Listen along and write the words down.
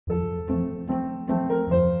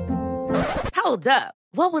Hold up.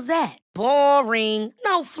 What was that? Boring.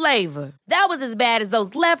 No flavor. That was as bad as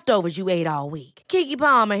those leftovers you ate all week. Keke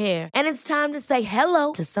Palmer here, and it's time to say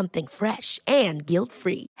hello to something fresh and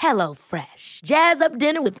guilt-free. Hello Fresh. Jazz up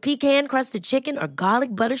dinner with pecan-crusted chicken or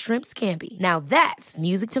garlic butter shrimp scampi. Now that's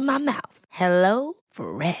music to my mouth. Hello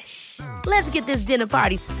Fresh. Let's get this dinner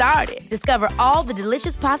party started. Discover all the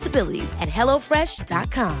delicious possibilities at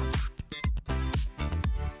hellofresh.com.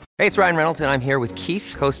 Hey, it's Ryan Reynolds, and I'm here with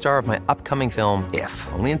Keith, co-star of my upcoming film, If,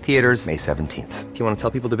 only in theaters May 17th. Do you want to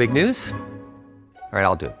tell people the big news? All right,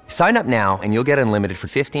 I'll do it. Sign up now and you'll get unlimited for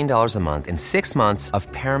 $15 a month and 6 months of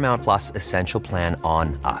Paramount Plus Essential Plan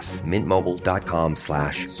on us.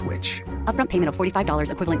 MintMobile.com/switch. Upfront payment of $45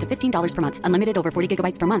 equivalent to $15 per month. Unlimited over 40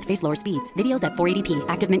 gigabytes per month. Face lower speeds. Videos at 480p.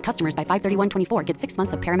 Active Mint customers by 531.24 get 6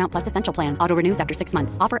 months of Paramount Plus Essential Plan. Auto renews after 6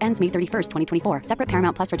 months. Offer ends May 31st, 2024. Separate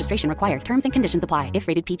Paramount Plus registration required. Terms and conditions apply if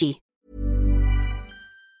rated PG.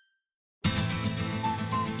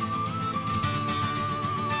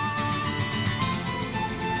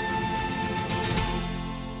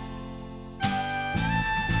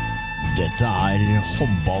 Dette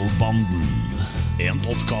Håndballbanden, en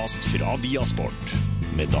podcast fra Viasport,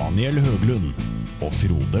 med Daniel Høglund og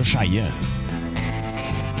Frode Skeie.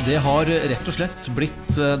 Det har rett og slett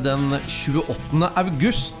blitt den 28.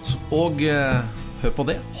 august, og hør på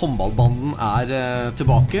det, Håndballbanden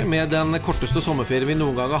tilbake med den korteste sommerferie vi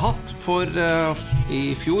noen gang har hatt, for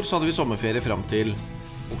i fjor så hadde vi sommerferie frem til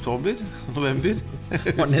oktober, november.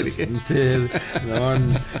 Det var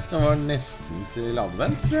nesten til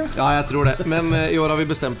advent, tror jeg. Ja, jeg tror det. Men i år har vi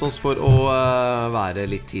bestemt oss for å være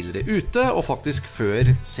litt tidligere ute, og faktisk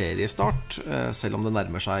før seriestart, selv om det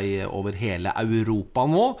nærmer seg over hele Europa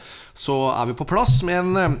nå, så vi på plass med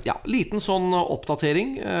en liten sånn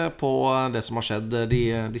oppdatering på det som har skjedd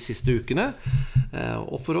de siste ukene,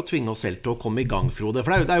 og for å tvinge oss selv til å komme i gang, Frode.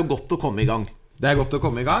 For det er jo godt å komme i gang. Det er godt å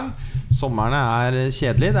komme i gang. Sommeren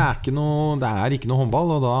kjedelig. Det er ikke noe håndball,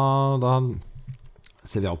 og da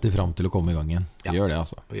ser vi alltid frem til å komme i gang igjen. Vi gjør det,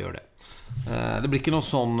 altså. Vi gjør det. Det blir ikke noe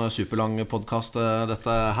sånn superlang podcast dette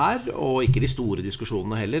her, og ikke de store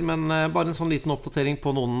diskusjonene heller, men bare en sånn liten oppdatering på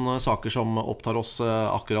noen saker som opptar oss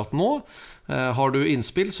akkurat nå. Har du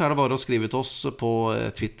innspill, så det bare å skrive til oss på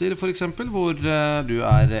Twitter for eksempel, hvor du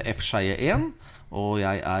fskeie1, og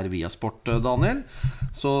jeg Viasport Daniel.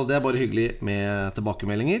 Så det bare hyggelig med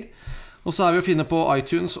tilbakemeldinger. Og så vi å finne på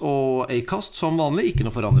iTunes og Acast som vanlig, ikke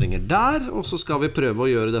noen forandringer der. Og så skal vi prøve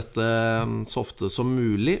å gjøre dette så ofte som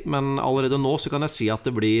mulig, men allerede nå så kan jeg si at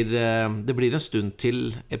det blir en stund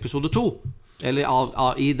til episode 2. Eller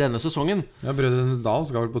i denne sesongen. Ja, Brødrene Dal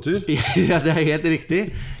skal vel på tur? Ja, det helt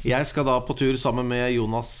riktig. Jeg skal da på tur sammen med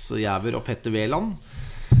Jonas Jæver og Petter Veland.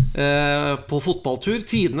 På fotballtur,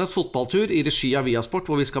 tidenes fotballtur i regi av Viasport,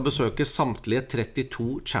 hvor vi skal besøke samtlige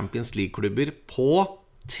 32 Champions League-klubber på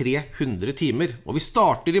 300 timer. Og vi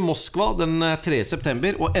starter i Moskva den 3.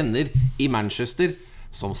 september og ender i Manchester,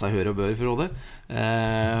 som seg hører og bør, Frode.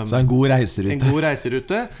 Så en god reiserute. En god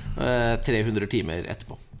reiserute, 300 timer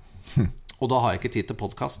etterpå. Og da har jeg ikke tid til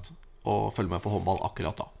podcast og følge med på håndball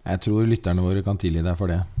akkurat da. Jeg tror lytterne våre kan tilgi deg for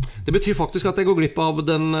det. Det betyr faktisk at jeg går glipp av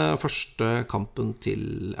den første kampen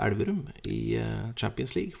til Elverum i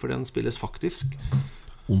Champions League, for den spilles faktisk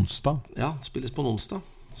onsdag. Ja, spilles på en onsdag.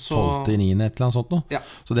 12.9. et eller annet sånt nå. Ja.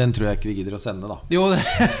 Så den tror jeg ikke vi gidder å sende da. Jo,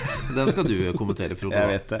 den skal du kommentere, Frode. Jeg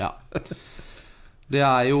vet det. Ja. Det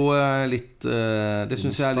jo litt det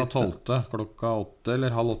synes jeg litt onsdag 12. klokka 8 eller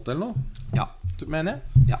halv 8 eller noe. Ja, mener jeg.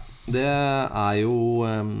 Ja, det jo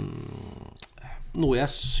noe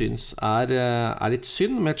jeg synes litt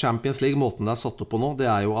synd med Champions League. Måten det satt opp på nå, det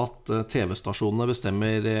jo at TV-stasjonene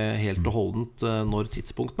bestemmer helt og holdent når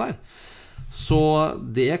tidspunkten Så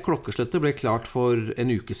det klokkeslettet ble klart for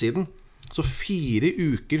en uke siden. Så 4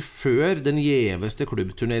 uker før den gjeveste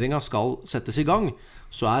klubbturneringen skal settes i gang,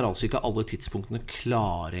 så altså ikke alle tidspunktene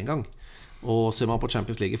klare en gang. Og ser man på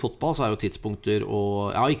Champions League i fotball, så jo tidspunkter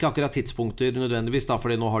ikke akkurat tidspunkter nødvendigvis da,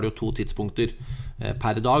 fordi nå har de jo 2 tidspunkter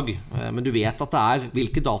per dag, men du vet at det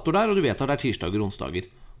hvilke datoer og du vet at det tirsdager og onsdager,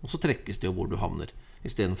 og så trekkes det jo hvor du havner. I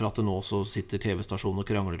stedet for at det nå så sitter TV-stasjonen og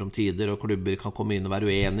krangler om tider, og klubber kan komme inn og være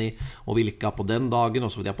uenige, og hvilke på den dagen, og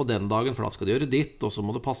så vil de på den dagen, for da skal de gjøre ditt, og så må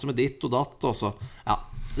det passe med ditt og datt, og så,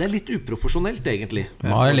 det litt uprofesjonelt egentlig.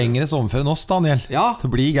 Man har jo lengre sommerferie enn oss, Daniel. Ja. Det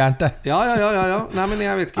blir gærent det. Ja. Nei, men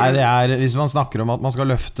jeg vet ikke. Nei, hvis man snakker om at man skal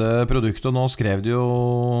løfte produktet, og nå skrev det jo,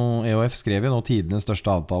 EOF skrev jo nå tidenes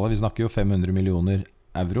største avtale, vi snakker jo 500 millioner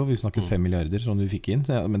euro, vi snakker 5 milliarder som vi fikk inn,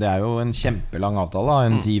 men det jo en kjempelang avtale,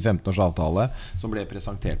 en 10-15 års avtale som ble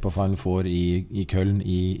presentert på Final Four i Köln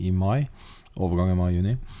i mai, overgang i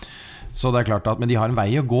mai-juni. Så det klart at, men de har en vei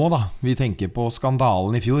å gå da. Vi tenker på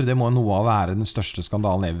skandalen i fjor. Det må noe av være den største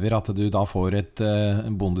skandalen ever, at du da får et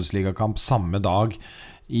Bundesliga-kamp samme dag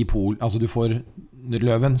i Polen. Altså du får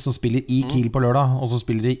Løven som spiller i Kiel på lørdag, og så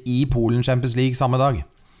spiller de i Polen Champions League samme dag.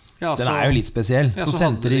 Ja, den jo litt spesiell. Så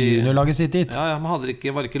sendte de juniorlaget sitt dit. Ja, men var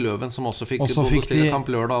det ikke Løven som også fikk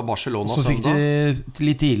Bundesliga-kamp lørdag, Barcelona og søndag? Så fikk de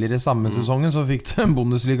litt tidligere samme sesongen, så fikk de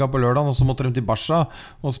Bundesliga på lørdag, og så måtte de til Barca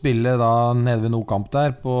og spille da nede ved Nokamp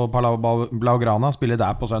der på Palau Blaugrana, spille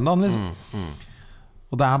der på søndagen liksom.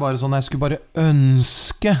 Og det bare sånn, jeg skulle bare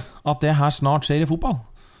ønske at det her snart skjer i fotball,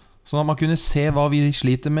 sånn at man kunne se hva vi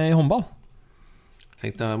sliter med i håndball.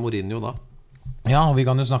 Tenkte Mourinho da. Ja, og vi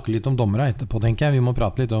kan jo snakke litt om dommere etterpå, tenker jeg. Vi må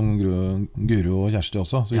prate litt om Guro og Kjersti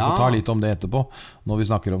også, så vi får ta litt om det etterpå når vi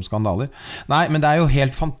snakker om skandaler. Nei, men det jo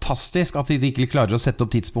helt fantastisk at de ikke klarer å sette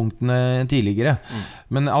opp tidspunktene tidligere.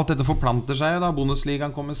 Men alt dette forplanter seg jo da.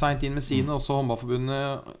 Bundesligaen kommer sent inn med sine, også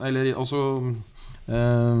håndballforbundet, eller også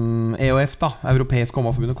EOF da, Europeisk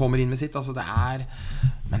håndballforbundet kommer inn med sitt. Altså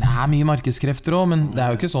men det mye markedskrefter også, men det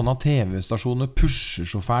jo ikke sånn at TV-stasjonene pusher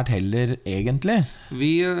så fælt heller egentlig.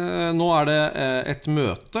 Nå det et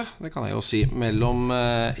møte, det kan jeg jo si, mellom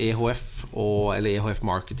EHF eller EHF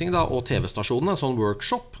Marketing da, og TV-stasjonene, en sånn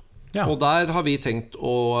workshop. Ja. Og der har vi tenkt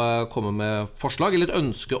å komme med forslag, eller et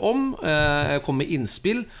ønske om, komme med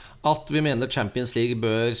innspill, at vi mener Champions League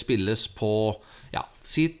bør spilles på,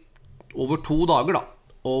 si over 2 dager da,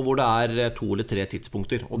 og hvor det 2 eller 3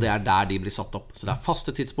 tidspunkter, og det der de blir satt opp. Så det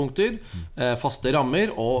faste tidspunkter, faste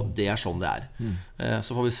rammer, og det sånn det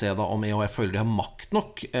Så får vi se da om EHF føler de har makt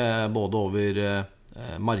nok, både over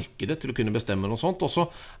markedet til å kunne bestemme noe sånt. Og så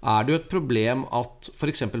det jo et problem at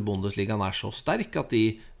for eksempel Bundesligaen så sterk at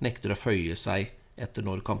de nekter å føye seg etter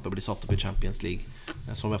når kamper blir satt opp i Champions League,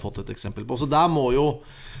 som vi har fått et eksempel på. Så der må jo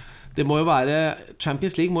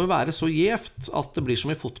Champions League må jo være så gjevt at det blir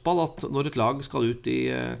som i fotball, at når et lag skal ut i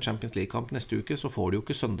Champions League-kamp neste uke, så får du jo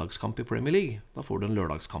ikke søndagskamp i Premier League. Da får du en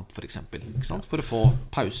lørdagskamp for eksempel, ikke sant? For å få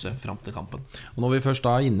pause frem til kampen. Og når vi først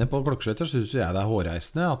inne på klokkesletter, så synes jeg det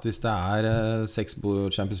hårreisende at hvis det 6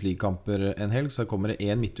 Champions League-kamper en helg, så kommer det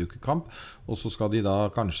 1 midtukekamp, og så skal de da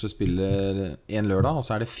kanskje spille en lørdag, og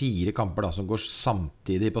så det 4 kamper da som går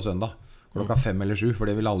samtidig på søndag, klokka 5 eller 7, for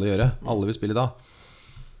det vil alle gjøre. Alle vil spille da.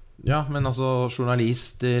 Ja, men altså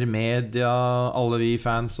journalister, media, alle vi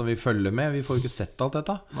fans som vi følger med, vi får jo ikke sett alt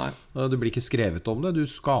dette. Nei. Det blir ikke skrevet om det, du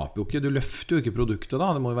skaper jo ikke, du løfter jo ikke produktet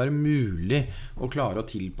da. Det må jo være mulig å klare å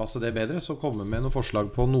tilpasse det bedre, så komme med noen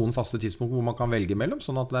forslag på noen faste tidspunkt hvor man kan velge mellom,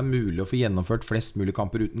 sånn at det mulig å få gjennomført flest mulig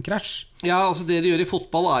kamper uten krasj. Ja, altså det de gjør i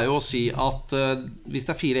fotball jo å si at hvis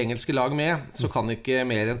det 4 engelske lag med, så kan ikke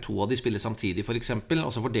mer enn 2 av de spille samtidig for eksempel,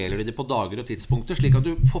 og så fordeler de det på dager og tidspunkter, slik at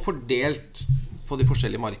du får fordelt på de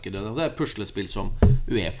forskjellige markedene. Det puslespill som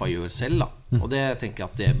UEFA gjør selv da. Og det tenker jeg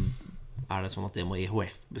at det sånn at det må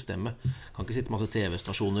EHF bestemme. Kan ikke sitte masse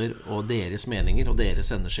TV-stasjoner og deres meninger og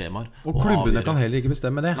deres sendeskjemaer. Og klubbene kan heller ikke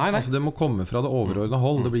bestemme det. Nei. Altså det må komme fra det overordnede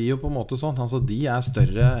hold. Det blir jo på en måte sånn. Altså de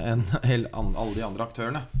større enn alle de andre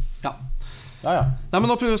aktørene. Ja. Nei, men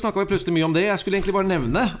nå snakket vi plutselig mye om det. Jeg skulle egentlig bare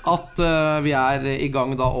nevne at vi i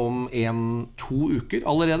gang da om 1-2 uker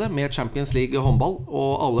allerede med Champions League håndball,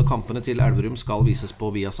 og alle kampene til Elverum skal vises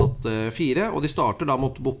på Viasat 4, og de starter da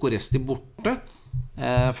mot Bucuresti borte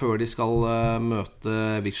før de skal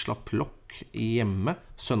møte Wisla Plock hjemme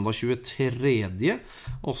søndag 23.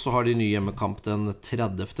 Og så har de ny hjemmekamp den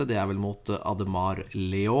 30. Det vel mot Ademar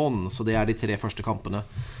Leon. Så det de 3 første kampene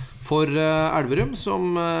for Elverum,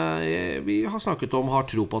 som vi har snakket om, har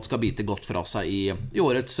tro på at skal bite godt fra seg i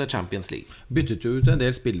årets Champions League. Byttet jo ut en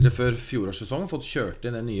del spillere før fjorårssesongen, fått kjørt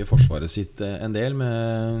inn det nye forsvaret sitt en del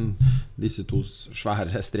med disse 2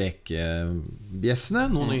 svære strekbjessene,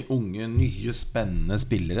 noen unge, nye, spennende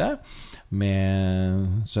spillere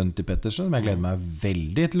med sønnen til Pettersen, som jeg gleder meg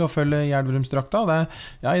veldig til å følge i Elverumsdrakta.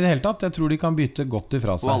 I det hele tatt, jeg tror de kan bytte godt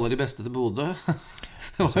ifra seg. Og alle de beste til Bodø.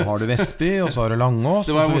 Så har du Vestby, og så har du Langås.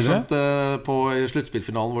 Det var jo morsomt på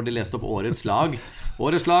sluttspillfinalen hvor de leste opp årets lag.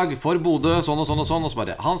 Årets lag for Bodø, sånn og sånn og sånn. Og så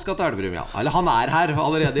bare, han skal til Elverum, ja. Eller han her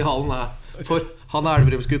allerede i hallen her. For han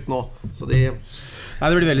Elverumsgutt nå. Så Nei,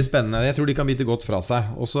 det blir veldig spennende. Jeg tror de kan bite godt fra seg.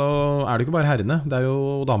 Og så det jo ikke bare herrene, det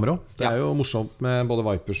jo damer også. Det jo morsomt med både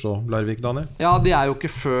Vipers og Larvik, Daniel. Ja, de jo ikke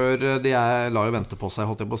før, de la jo vente på seg,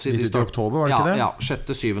 holdt jeg på å si. I oktober, var det ikke det? Ja,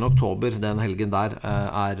 6.-7. oktober, den helgen der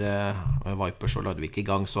Vipers og Larvik i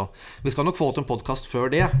gang. Så vi skal nok få til en podcast før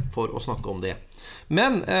det, for å snakke om det.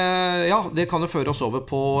 Men det kan jo føre oss over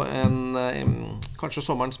på kanskje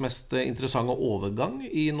sommerens mest interessante overgang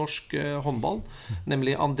i norsk håndball,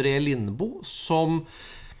 nemlig André Lindboe, som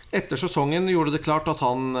Etter sesongen gjorde det klart at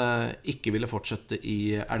han ikke ville fortsette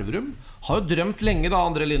i Elverum. Har jo drømt lenge da,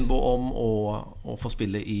 André Lindboe, om å få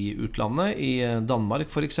spille i utlandet, i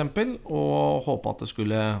Danmark for eksempel, og håpe at det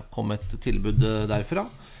skulle komme et tilbud derfra.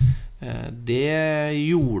 Det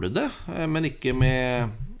gjorde det, men ikke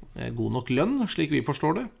med god nok lønn, slik vi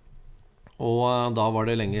forstår det. Og da var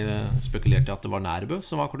det lenge spekulert i at det var Nærbø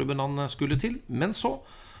som var klubben han skulle til. Men så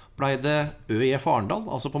ble det ØIF Arendal,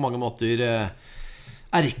 altså på mange måter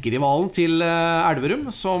erkerivalen til Elverum,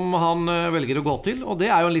 som han velger å gå til. Og det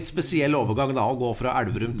er jo en litt spesiell overgang da, å gå fra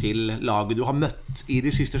Elverum til laget du har møtt i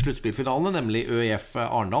de siste sluttspillfinalene, nemlig ØIF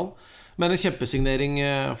Arendal. Men en kjempesignering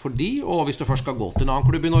for de, og hvis du først skal gå til en annen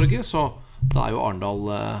klubb i Norge, så da er jo Arendal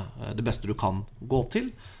det beste du kan gå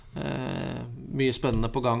til. Mye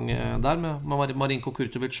spennende på gang der med Marinko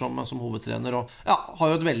Kurtovic som hovedtrener, og ja,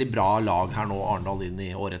 har jo et veldig bra lag her nå, Arendal, inn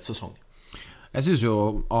i årets sesong. Jeg synes jo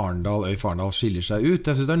ØIF Arendal skiller seg ut.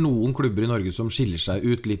 Jeg synes det er noen klubber i Norge som skiller seg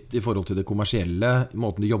ut litt i forhold til det kommersielle,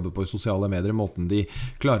 måten de jobber på i sosiale medier, måten de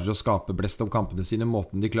klarer å skape blest om kampene sine,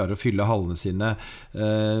 måten de klarer å fylle hallene sine,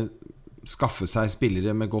 skaffe seg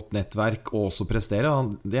spillere med godt nettverk og også prestere.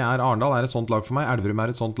 Arendal er et sånt lag for meg, Elverum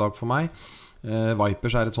er et sånt lag for meg,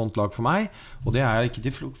 Vipers er et sånt lag for meg. Og det er ikke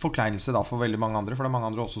til forkleinelse da for veldig mange andre, for det er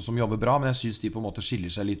mange andre også som jobber bra, men jeg synes de på en måte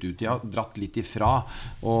skiller seg litt ut. De har dratt litt ifra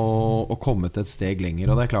og kommet et steg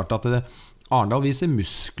lenger. Og det er klart at Arendal viser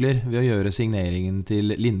muskler ved å gjøre signeringen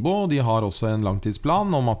til Lindboe. De har også en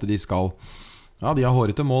langtidsplan om at de skal, ja, de har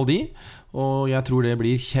hårete mål de. Og jeg tror det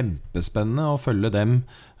blir kjempespennende å følge dem.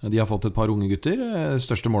 De har fått et par unge gutter,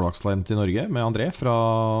 største målvaktstalent i Norge, med André fra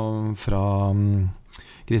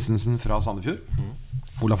Christensen fra Sandefjord,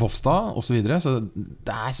 Olaf Hofstad og så videre. Så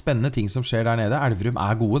det er spennende ting som skjer der nede. Elverum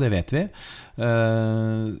er gode, det vet vi.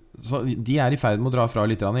 Så de er i ferd med å dra fra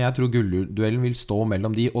litt. Jeg tror gullduellen vil stå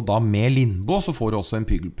mellom de, og da med Lindboe så får du også en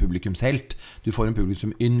publikumshelt. Du får en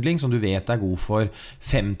publikumsyndling som du vet er god for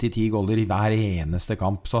 5-10 goller i hver eneste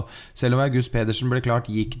kamp. Så selv om August Pedersen ble klart,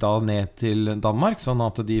 gikk da ned til Danmark, sånn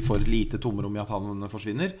at de får et lite tomrom i at han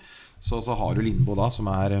forsvinner, så har du Lindboe da, som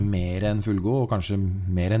er mer enn fullgod, og kanskje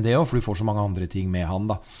mer enn det også, for du får så mange andre ting med han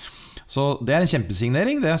da. Så det er en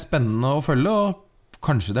kjempesignering, det er spennende å følge, og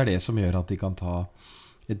kanskje det er det som gjør at de kan ta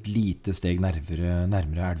et lite steg nærmere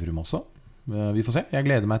Elverum også. Vi får se, jeg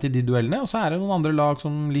gleder meg til de duellene. Og så er det noen andre lag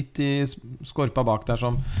som litt i skorpa bak der,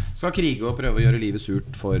 som skal krige og prøve å gjøre livet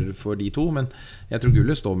surt for de to, men jeg tror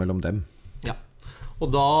gullet står mellom dem. Ja, og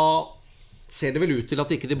da ser det vel ut til at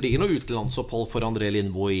ikke det blir noe utenlandsopphold for André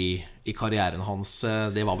Lindboe i karrieren hans.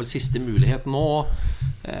 Det var vel siste mulighet nå.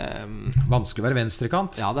 Vanskelig å være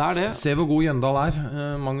venstrekant. Ja, det er det. Se hvor god Jøndal er.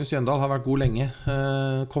 Magnus Jøndal har vært god lenge.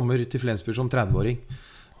 Kommer til Flensburg som 30-åring.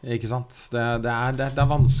 Ikke sant? Det er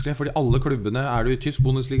vanskelig, fordi alle klubbene, er du i tysk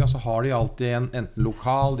Bundesliga, så har de alltid enten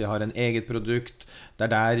lokal, de har en eget produkt. Det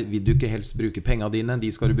er der vil du ikke helst bruke pengene dine. De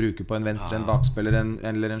skal du bruke på en venstre, en bakspiller,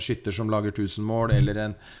 eller en skytter som lager 1000 mål, eller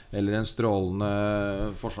en strålende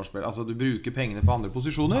forsvarsspiller. Altså du bruker pengene på andre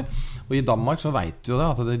posisjoner. Og i Danmark så vet du jo det,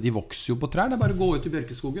 at de vokser jo på trær. Det er bare å gå ut i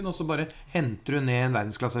Bjørkeskogen, og så bare henter du ned en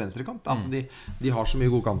verdensklasse venstrekant. Altså de har så mye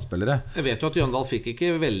gode kantspillere. Jeg vet jo at Jøndal fikk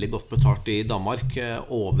ikke veldig godt betalt i Danmark.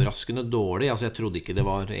 Overraskende dårlig. Altså jeg trodde ikke det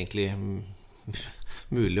var egentlig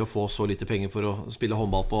mulig å få så lite penger for å spille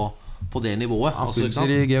håndball på det nivået. Han spiller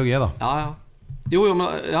i GOG da. Ja. Jo, men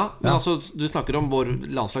altså, du snakker om vår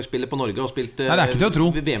landslagsspiller på Norge og spilt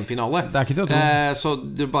VM-finale. Det er ikke til å tro. Så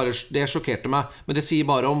det sjokkerte meg. Men det sier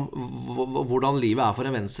bare om hvordan livet er for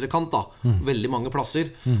en venstrekant da. Veldig mange plasser.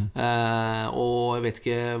 Og jeg vet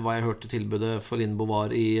ikke hva jeg hørte tilbudet for Lindboe var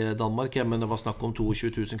i Danmark, men det var snakk om 22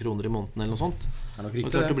 000 kroner i måneden eller noe sånt. Det er nok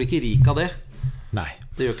riktig, du blir ikke rik av det. Nei.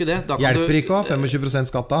 Det gjør ikke det. Hjelper ikke å ha 25%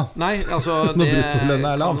 skatt da. Nei, altså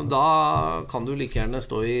da kan du like gjerne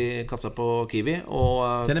stå i kassa på Kiwi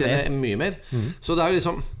og tjene mye mer. Så det er jo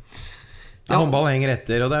liksom håndball henger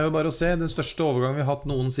etter, og det er jo bare å se. Den største overgangen vi har hatt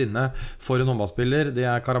noensinne for en håndballspiller, det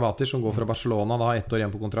er Karabatic, som går fra Barcelona, da 1 år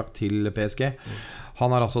igjen på kontrakt til PSG.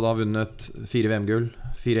 Han har altså da vunnet 4 VM-gull,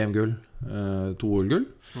 4 EM-gull, 2 OL-gull.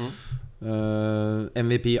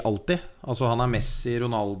 MVP alltid. Altså han er Messi,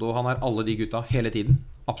 Ronaldo, han er alle de gutta hele tiden.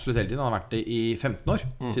 Absolutt hele tiden. Han har vært det i 15 år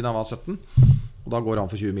siden han var 17. Og da går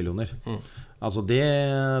han for 20 millioner. Altså det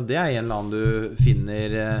er en eller annen du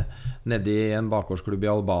finner nede i en bakgårdsklubb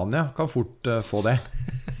i Albania. Kan fort få det.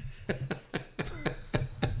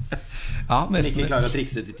 Ja, som ikke klarer å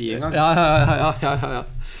trikse til 10 en gang. Ja.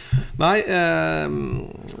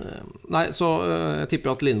 Nei, så jeg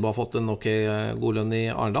tipper at Lindboe har fått en ok god lønn i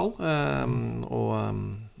Arendal.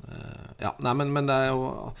 Men det er jo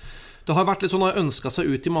Det har vært litt sånn, han har ønsket seg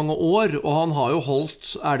ut i mange år, og han har jo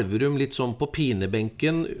holdt Elverum litt sånn på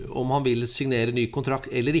pinebenken om han vil signere ny kontrakt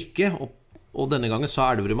eller ikke, og denne gangen sa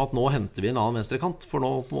Elverum at nå henter vi en annen venstrekant, for nå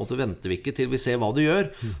på en måte venter vi ikke til vi ser hva du gjør.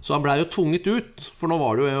 Så han ble jo tvunget ut, for nå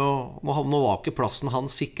var ikke plassen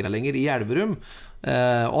han sikret lenger i Elverum.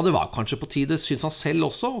 Og det var kanskje på tide, synes han selv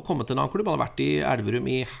også, å komme til en annen klubb. Han har vært i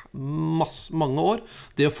Elverum i mange år.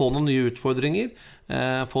 Det å få noen nye utfordringer,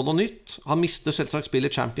 få noe nytt. Han mister selvsagt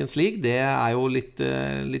spill i Champions League, det er jo litt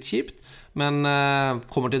kjipt, men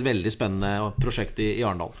kommer til et veldig spennende prosjekt i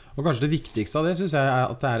Arendal. Og kanskje det viktigste av det synes jeg er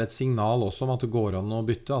at det er et signal også om at det går an å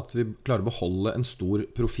bytte, at vi klarer å beholde en stor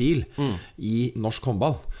profil i norsk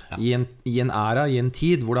håndball, i en æra, i en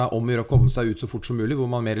tid hvor det er om å gjøre å komme seg ut så fort som mulig, hvor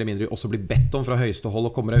man mer eller mindre også blir bedt om fra høyeste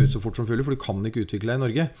hold å komme deg ut så fort som mulig, for du kan ikke utvikle deg i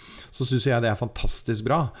Norge. Så synes jeg det er fantastisk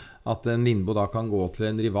bra at en Lindbo da kan gå til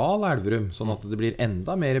en rival Elverum, sånn at det blir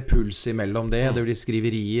enda mer puls imellom det, det blir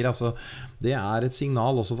skriverier, altså det er et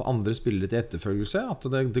signal også for andre spillere til etterfølgelse, at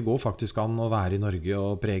det går faktisk an å være i Norge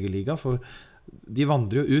og prege liga, for de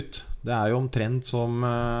vandrer jo ut. Det er jo omtrent som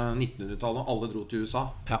 1900-tallet, alle dro til USA.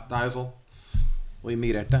 Det er jo sånn. Og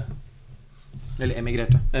immigrerte. Eller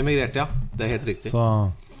emigrerte. Emigrerte, ja. Det er helt riktig. Så,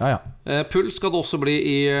 ja. Puls skal det også bli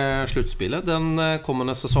i sluttspillet den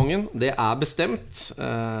kommende sesongen. Det er bestemt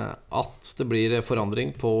at det blir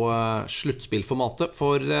forandring på sluttspillformatet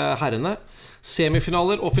for herrene.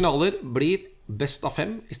 Semifinaler og finaler blir best av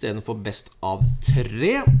 5 i stedet for best av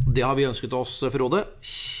 3. Det har vi ønsket oss, Frode,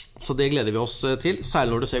 så det gleder vi oss til,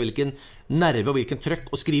 særlig når du ser hvilken nerve og hvilken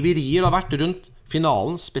trøkk og skriverier det har vært rundt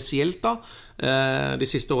finalen, spesielt da de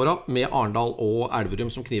siste årene, med Arendal og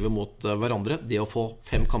Elverum som kniver mot hverandre. Det å få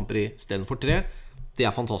 5 kamper i stedet for 3, det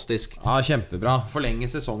er fantastisk. Ja, kjempebra. Forlenge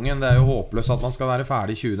sesongen. Det er jo håpløst at man skal være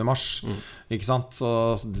ferdig 20. mars. Ikke sant?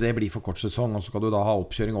 Så det blir for kort sesong, og så skal du da ha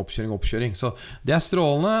oppkjøring. Så det er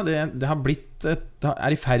strålende. Det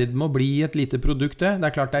er i ferd med å bli et lite produkt, det. Det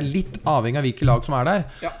er klart det er litt avhengig av hvilke lag som er der.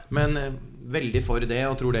 Ja. Men veldig for det,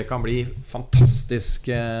 og tror det kan bli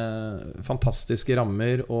fantastiske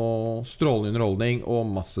rammer og strålende underholdning og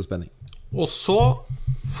masse spenning. Og så,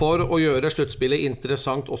 for å gjøre sluttspillet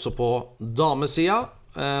interessant også på damesida,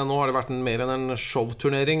 nå har det vært mer enn en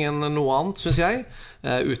showturnering enn noe annet, synes jeg,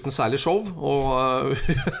 uten særlig show,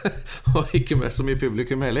 og ikke med så mye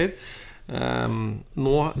publikum heller.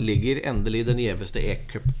 Nå ligger endelig den gjeveste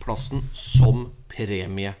E-cup-plassen som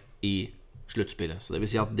premie i sluttspillet. Så det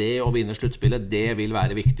vil si at det å vinne sluttspillet, det vil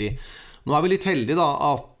være viktig. Nå er vi litt heldige da,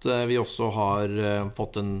 at vi også har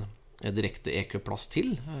fått en direkte E-cup-plass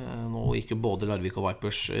til. Nå gikk jo både Larvik og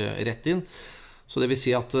Vipers rett inn. Så det vil si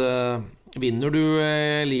at vinner du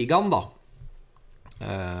ligaen da,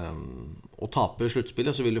 og taper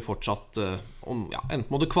sluttspillet, så vil du fortsatt enten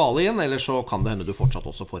må du kvale igjen, eller så kan det hende du fortsatt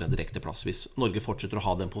også får en direkte plass hvis Norge fortsetter å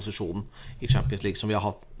ha den posisjonen i Champions League som vi har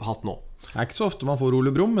hatt nå. Det er ikke så ofte man får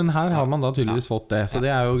Ole Brumm, men her har man da tydeligvis fått det. Så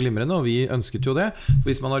det er jo glimrende, og vi ønsket jo det. For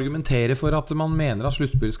hvis man argumenterer for at man mener at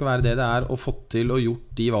sluttspillet skal være det det er, og fått til og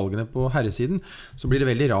gjort de valgene på herresiden, så blir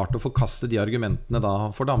det veldig rart å forkaste de argumentene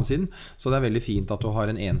da for damesiden. Så det er veldig fint at du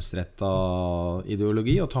har en ensrettet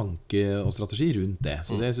ideologi og tanke og strategi rundt det.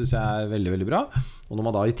 Så det synes jeg er veldig, veldig bra. Og når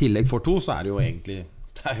man da i tillegg får 2, så er det jo egentlig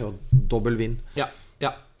dobbelt vinn. Ja.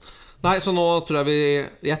 Nei, så nå tror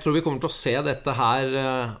jeg tror vi kommer til å se dette her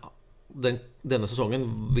denne sesongen,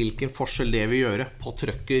 hvilken forskjell det vil gjøre på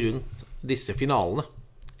trøkket rundt disse finalene.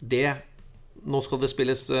 Nå skal det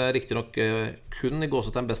spilles riktig nok kun i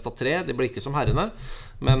gåsetegn best av 3. Det blir ikke som herrene,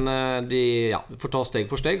 men vi får ta steg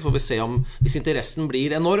for steg. Får vi se om, hvis interessen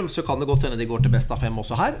blir enorm, så kan det godt hende de går til best av 5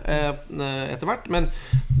 også her etter hvert. Men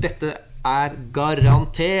dette er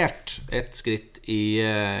garantert et skritt i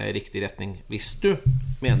riktig retning hvis du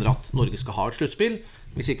mener at Norge skal ha et sluttspill.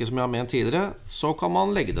 Hvis ikke, som jeg har ment tidligere, så kan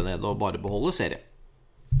man legge det ned og bare beholde serie.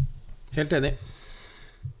 Helt enig.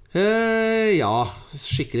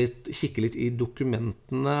 Kikke litt i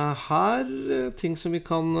dokumentene her. Ting som vi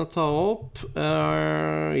kan ta opp.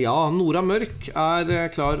 Nora Mørk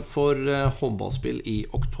er klar for håndballspill i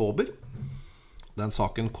oktober. Den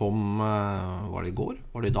saken kom, var det i går?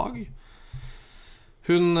 Var det i dag?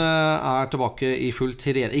 Hun er tilbake i full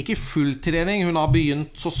trening. Ikke full trening, hun har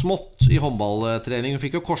begynt så smått i håndballtrening. Hun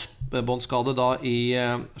fikk jo korsbåndskade da i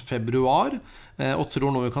februar, og tror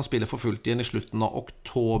nå hun kan spille for fullt igjen i slutten av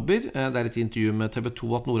oktober. Det er et intervju med TV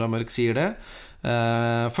 2 at Nora Mørk sier det.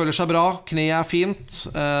 Føler seg bra, kneet er fint,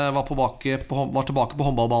 var tilbake på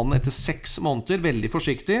håndballbanen etter 6 måneder, veldig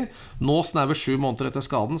forsiktig. Nå snauer 7 måneder etter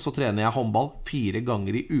skaden, så trener jeg håndball 4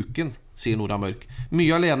 ganger i uken, sier Nora Mørk.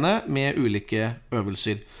 Mye alene med ulike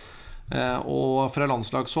øvelser. Og fra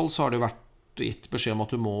landslagshold så har det vært gitt beskjed om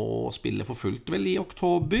at hun må spille for fullt vel i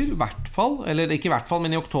oktober, I hvert fall, eller ikke I hvert fall,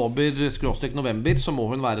 men I oktober/november så må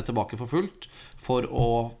hun være tilbake for fullt for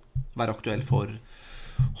å være aktuell for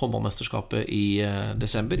håndballmesterskapet I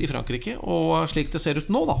desember I Frankrike. Og slik det ser ut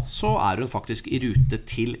nå da, så hun faktisk I rute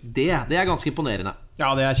til det. Det ganske imponerende.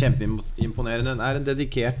 Ja, det kjempeimponerende. Hun en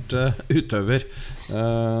dedikert utøver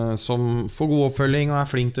som får god oppfølging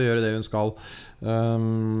og flink til å gjøre det hun skal.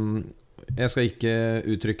 Jeg skal ikke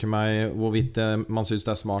uttrykke meg hvorvidt man synes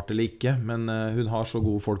det smart eller ikke, men hun har så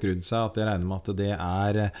gode folk rundt seg at jeg regner med at det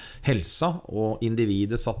helsa og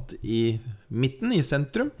individet satt I midten, I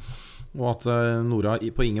sentrum, og at Nora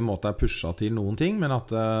på ingen måte pushet til noen ting, men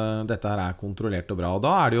at dette her kontrollert og bra. Og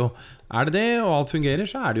da det jo, det, og alt fungerer,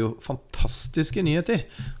 så det jo fantastiske nyheter.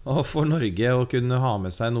 Og for Norge å kunne ha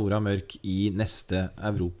med seg Nora Mørk I neste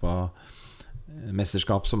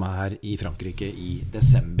Europamesterskap som I Frankrike I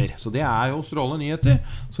desember. Så det jo strålende nyheter.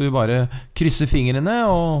 Så vi bare krysser fingrene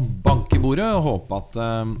og banker bordet og håper at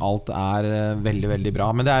alt veldig, veldig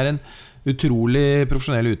bra. Men det en utrolig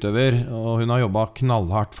profesjonell utøver, og hun har jobbet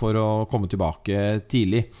knallhardt for å komme tilbake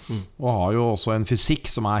tidlig, og har jo også en fysikk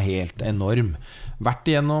som helt enorm. Vært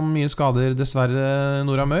igjennom mye skader, dessverre,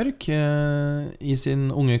 Nora Mørk, I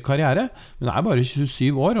sin unge karriere. Hun bare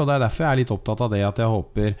 27 år, og det derfor jeg litt opptatt av det, at jeg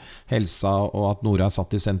håper helsa og at Nora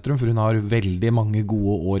satt I sentrum, for hun har veldig mange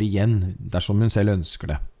gode år igjen, dersom hun selv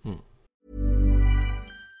ønsker det.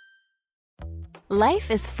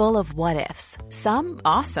 Life is full of what-ifs. Some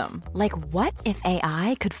awesome, like what if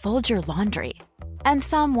AI could fold your laundry? And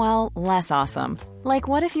some, well, less awesome, like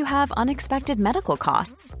what if you have unexpected medical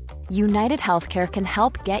costs? United Healthcare can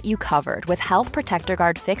help get you covered with Health Protector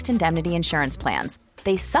Guard fixed indemnity insurance plans.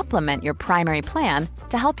 They supplement your primary plan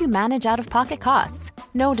to help you manage out-of-pocket costs.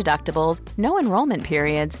 No deductibles, no enrollment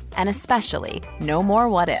periods, and especially no more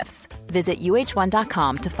what-ifs. Visit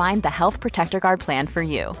uh1.com to find the Health Protector Guard plan for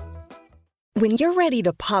you. When you're ready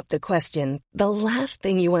to pop the question, the last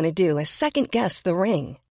thing you want to do is second-guess the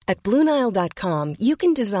ring. At BlueNile.com, you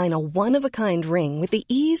can design a one-of-a-kind ring with the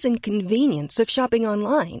ease and convenience of shopping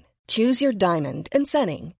online. Choose your diamond and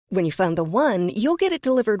setting. When you find the one, you'll get it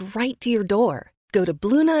delivered right to your door. Go to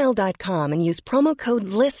BlueNile.com and use promo code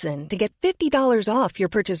LISTEN to get $50 off your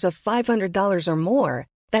purchase of $500 or more.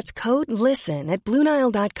 That's code LISTEN at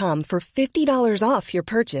BlueNile.com for $50 off your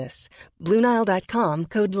purchase. BlueNile.com,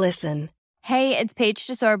 code LISTEN. Hey, it's Paige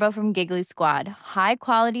DeSorbo from Giggly Squad. High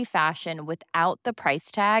quality fashion without the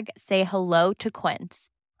price tag. Say hello to Quince.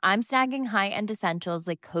 I'm snagging high-end essentials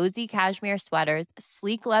like cozy cashmere sweaters,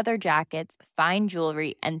 sleek leather jackets, fine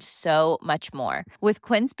jewelry, and so much more. With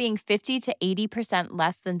Quince being 50 to 80%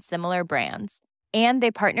 less than similar brands. And they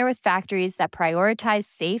partner with factories that prioritize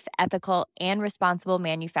safe, ethical, and responsible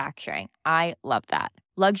manufacturing. I love that.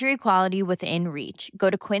 Luxury quality within reach. Go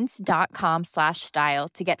to quince.com/style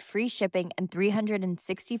to get free shipping and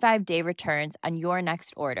 365-day returns on your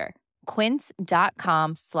next order.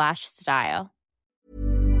 Quince.com/style.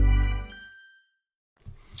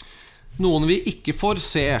 Noen vi ikke får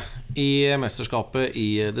se I mesterskapet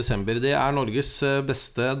I desember, det Norges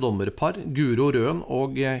beste dommerpar. Guro Røen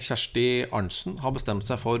og Kjersti Arntzen har bestemt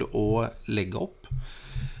seg for å legge opp.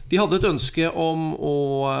 De hadde et ønske om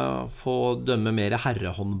å få dømme mer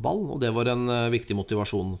herrehåndball, og det var en viktig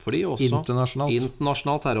motivasjon for de også.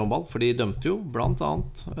 Internasjonalt herrehåndball, for de dømte jo blant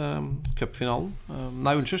annet cupfinalen.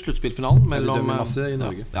 Sluttspillfinalen mellom masse I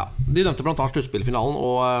Norge. Ja, de dømte blant annet sluttspillfinalen,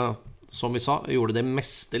 og som vi sa, gjorde det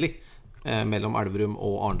mesterlig mellom Elverum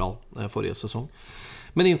og Arendal forrige sesong.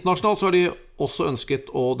 Men internasjonalt så har de også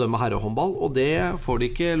ønsket å dømme herrehåndball, og det får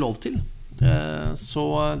de ikke lov til.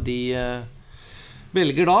 Så de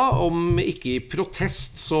velger da, om ikke I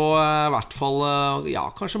protest, så I hvert fall, ja,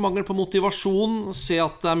 kanskje mangel på motivasjon, se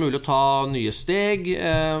at det mulig å ta nye steg,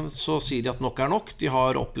 så sier de at nok nok. De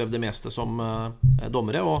har opplevd det meste som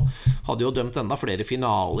dommere, og hadde jo dømt enda flere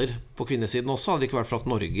finaler på kvinnesiden også, hadde det ikke vært for at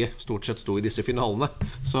Norge stort sett stod I disse finalene.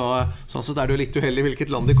 Sånn sett det jo litt uheldig hvilket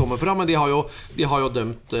land de kommer fra, men de har jo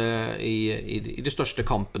dømt I de største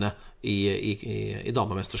kampene I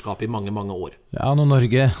damemesterskapet I mange, mange år. Ja, når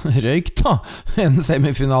Norge røyk da en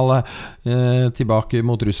semifinale tilbake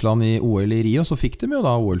mot Russland I OL I Rio, så fikk de jo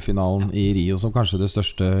da OL-finalen I Rio som kanskje det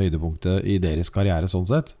største høydepunktet I deres karriere sånn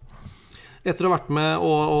sett. Etter å ha vært med,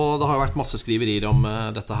 og det har vært masse skriverier om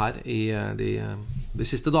dette her I de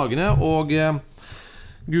siste dagene, og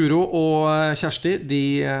Guro og Kjersti,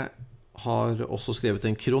 de har også skrevet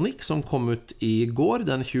en kronikk som kom ut I går,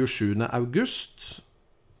 den 27. august,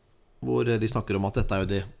 hvor de snakker om at dette jo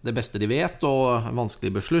det beste de vet, og en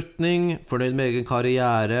vanskelig beslutning, fornøyd med egen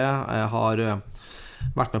karriere, har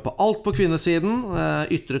vært med på alt på kvinnesiden,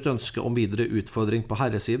 ytret ønske om videre utfordring på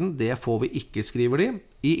herresiden. Det får vi ikke, skriver de.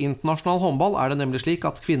 I internasjonal håndball det nemlig slik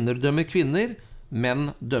at kvinner dømmer kvinner,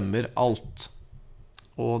 menn dømmer alt.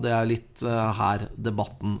 Og det litt her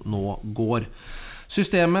debatten nå går.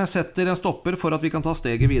 Systemet setter en stopper for at vi kan ta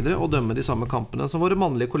steget videre og dømme de samme kampene som våre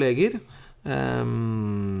mannlige kolleger.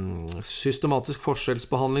 Systematisk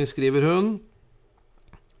forskjellsbehandling, skriver hun.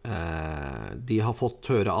 De har fått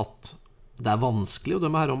høre at det vanskelig å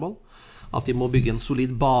dømme herrehåndball, at de må bygge en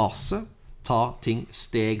solid base, ta ting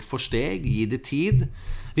steg for steg, gi det tid.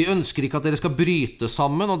 Vi ønsker ikke at dere skal bryte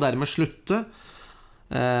sammen og dermed slutte.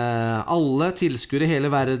 Alle tilskuere i hele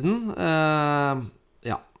verden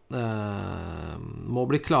må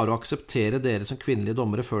bli klare å akseptere dere som kvinnelige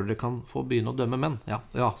dommere før dere kan få begynne å dømme menn. Ja,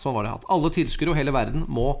 sånn var det. At alle tilskuere i hele verden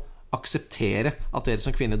må akseptere at dere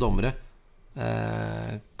som kvinnelige dommere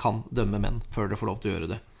kan dømme menn før dere får lov til å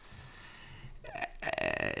gjøre det.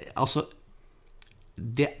 Altså,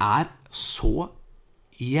 det så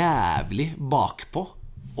jævlig bakpå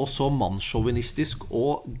og så mannssjåvinistisk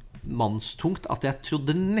og mannstungt at jeg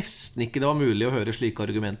trodde nesten ikke det var mulig å høre slike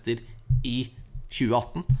argumenter i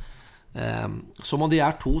 2018. Som om de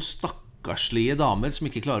to stakkarslige damer som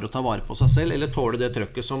ikke klarer å ta vare på seg selv eller tåle det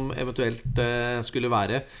trøkket som eventuelt skulle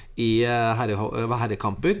være i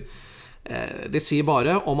herrekamper. Det sier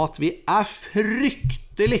bare om at vi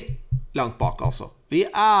fryktelig langt bak, altså. Vi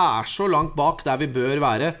så langt bak der vi bør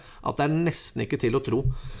være at det nesten ikke til å tro.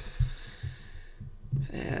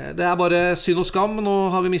 Det bare synd og skam. Nå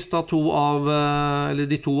har vi mistet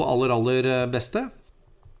de to aller beste.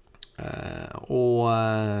 Og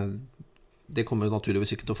det kommer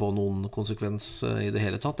naturligvis ikke til å få noen konsekvens i det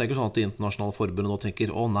hele tatt. Det ikke sånn at det internasjonale forbundet nå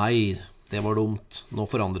tenker «Å nei, det var dumt, nå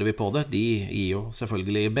forandrer vi på det». De gir jo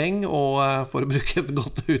selvfølgelig beng, og for å bruke et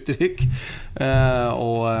godt uttrykk,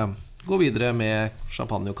 og gå videre med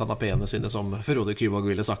champagne og kanapéene sine, som Frode Kyvåg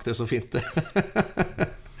ville sagt det så fint.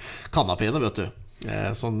 Kanapéene, vet du.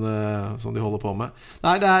 Sånn de holder på med.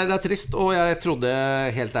 Nei, det trist, og jeg trodde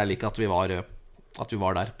helt ærlig ikke at vi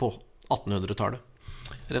var der på 1800-tallet,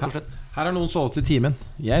 rett og slett. Her noen sovet i timen.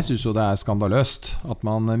 Jeg synes jo det skandaløst at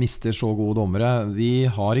man mister så gode dommere. Vi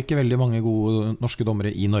har ikke veldig mange gode norske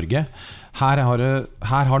dommere i Norge. Her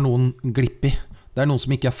har noen glippet. Det noen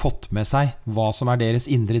som ikke har fått med seg hva som deres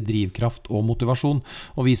indre drivkraft og motivasjon.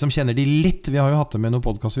 Og vi som kjenner de litt, vi har jo hatt dem med noen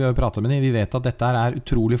podcaster, vi har jo pratet med dem, vi vet at dette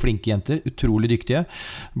utrolig flinke jenter, utrolig dyktige.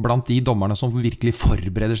 Blant de dommerne som virkelig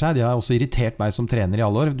forbereder seg, de har også irritert meg som trener i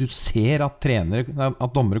alle år. Du ser at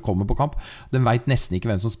dommere kommer på kamp, de vet nesten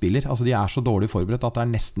ikke hvem som spiller. Altså de så dårlig forberedt at det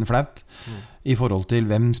nesten flaut. I forhold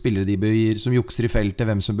til hvem spillere de bør, som jukser i feltet,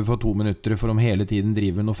 hvem som bør få 2 minutter for om hele tiden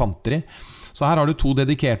driver noe fanteri. Så her har du 2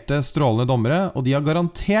 dedikerte, strålende dommere, og de har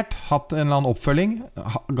garantert hatt en eller annen oppfølging,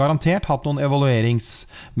 garantert hatt noen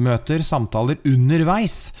evalueringsmøter, samtaler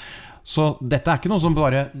underveis. Så dette ikke noe som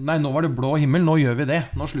bare, nei, nå var det blå himmel, nå gjør vi det,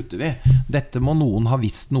 nå slutter vi. Dette må noen ha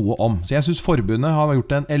visst noe om. Så jeg synes forbundet har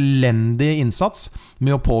gjort en elendig innsats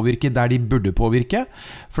med å påvirke der de burde påvirke.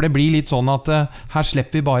 For det blir litt sånn at her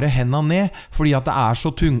slipper vi bare hendene ned, fordi at det så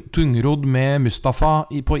tungrodd med Mustafa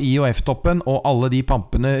på IOF-toppen og alle de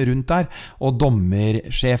pampene rundt der. Og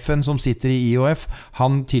dommersjefen som sitter i IOF,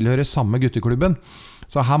 han tilhører samme gutteklubben.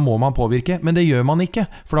 Så her må man påvirke, men det gjør man ikke,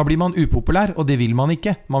 for da blir man upopulær, og det vil man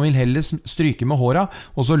ikke. Man vil heller stryke med håra,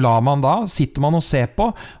 og så sitter man og ser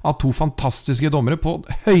på at 2 fantastiske dommere på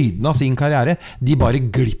høyden av sin karriere, de bare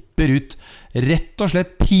glipper ut. Rett og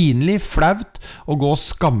slett pinlig, flaut, å gå og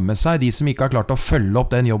skamme seg de som ikke har klart å følge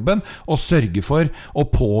opp den jobben, og sørge for å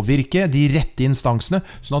påvirke de rette instansene,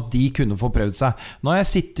 sånn at de kunne få prøvd seg. Nå har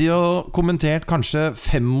jeg sittet og kommentert kanskje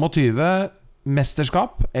 25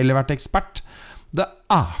 mesterskap, eller vært ekspert. Det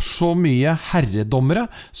så mye herredommere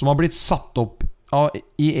som har blitt satt opp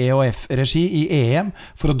i EOF-regi i EM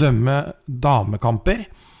for å dømme damekamper.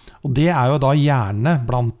 Og det jo da gjerne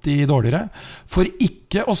blant de dårligere. For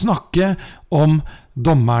ikke å snakke om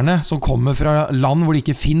dommerne som kommer fra land hvor det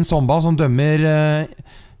ikke finnes håndball, som dømmer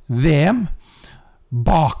VM.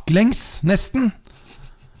 Baklengs, nesten.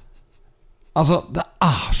 Altså, det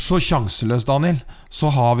så sjanseløst, Daniel.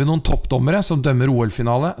 Så har vi noen toppdommere som dømmer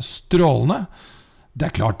OL-finale. Strålende.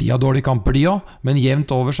 Det klart de har dårlige kamper de også, men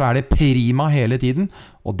jevnt over så det prima hele tiden,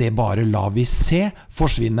 og det bare lar vi se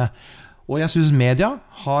forsvinne. Og jeg synes media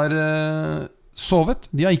har sovet,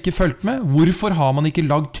 de har ikke følt med. Hvorfor har man ikke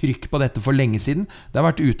lagd trykk på dette for lenge siden? Det har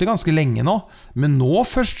vært ute ganske lenge nå, men nå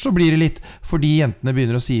først så blir det litt, fordi jentene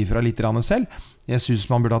begynner å si ifra litt selv. Jeg synes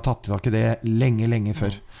man burde ha tatt tak i det lenge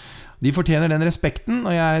før. De fortjener den respekten,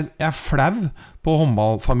 og jeg flau på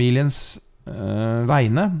håndballfamiliens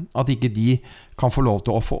vegne, at ikke de kan få lov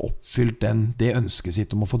til å få oppfylt det ønsket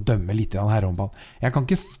sitt om å få dømme litt herrehåndball. Jeg kan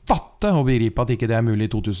ikke fatte og begripe at ikke det mulig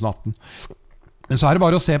i 2018. Men så det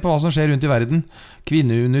bare å se på hva som skjer rundt i verden.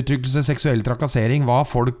 Kvinneundertrykkelse, seksuell trakassering, hva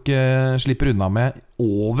folk slipper unna med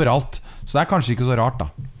overalt. Så det kanskje ikke så rart da.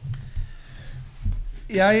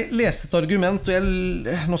 Jeg leste et argument, og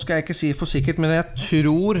nå skal jeg ikke si for sikkert, men jeg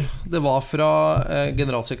tror det var fra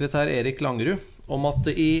generalsekretær Erik Langerud, om at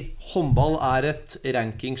det i håndball et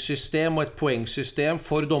rankingsystem og et poengsystem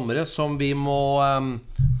for dommere som vi må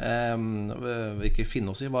ikke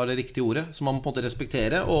finne oss i, hva det riktige ordet, som man må på en måte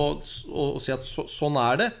respektere og si at sånn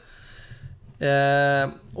det.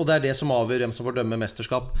 Og det det som avgjør hvem som får dømme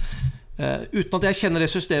mesterskap. Uten at jeg kjenner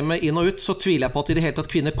det systemet inn og ut, så tviler jeg på at i det hele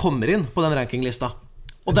tatt kvinner kommer inn på den rankinglista.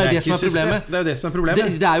 Og det det som problemet. Det jo det som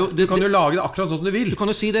problemet. Du kan jo lage det akkurat sånn som du vil. Du kan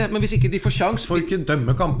jo si det, men hvis ikke de får sjans, får ikke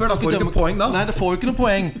dømme kamper, da får ikke poeng da. Nei, det får jo ikke noe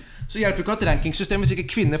poeng. Så hjelper det ikke å ha et rankingsystem hvis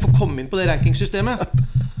ikke kvinner får komme inn på det rankingsystemet.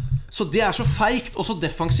 Så det så feigt og så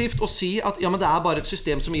defensivt å si at ja, men det bare et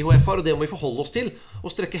system som IHF har, og det må vi forholde oss til,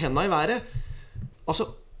 og strekke hendene i været.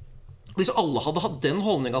 Altså, hvis alle hadde hatt den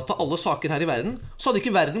holdningen til alle saker her i verden, så hadde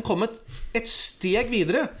ikke verden kommet et steg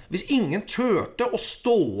videre. Hvis ingen tørte å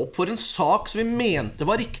stå opp for en sak som vi mente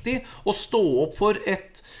var riktig, og stå opp for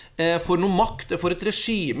noe makt, for et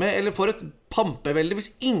regime, eller for et pampevelde,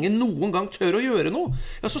 hvis ingen noen gang tør å gjøre noe,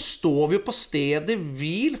 ja, så står vi jo på stedet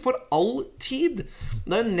hvil for all tid.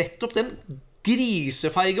 Det jo nettopp den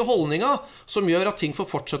grisefeige holdningen som gjør at ting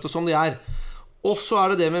får fortsette som de Og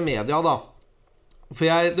så det med media da. For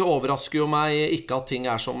det overrasker jo meg ikke at ting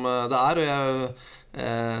som det og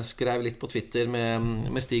jeg skrev litt på Twitter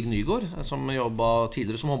med Stig Nygård, som jobbet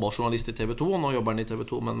tidligere som håndballjournalist i TV 2, og nå jobber han i TV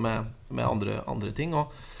 2, men med andre ting. Og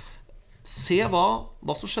se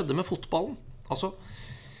hva som skjedde med fotballen. Altså,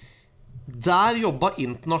 der jobbet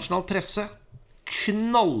internasjonal presse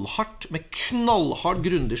knallhardt, med knallhard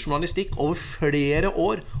grundig journalistikk over flere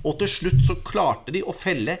år, og til slutt så klarte de å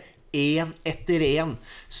felle en etter en.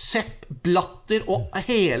 Sepp Blatter og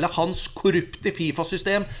hele hans korrupte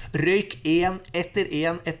FIFA-system røyk en etter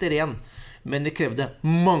en. Men det krevde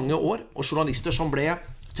mange år, og journalister som ble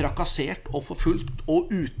trakassert og forfulgt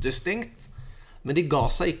og utestengt. Men de ga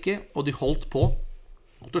seg ikke, og de holdt på.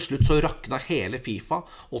 Og til slutt så rakna hele FIFA,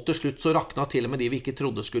 og til slutt så rakna til og med de vi ikke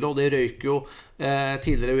trodde skulle, og det røyk jo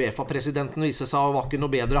tidligere UEFA-presidenten, viste seg å var ikke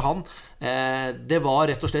noe bedre han. Det var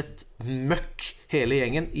rett og slett møkk hele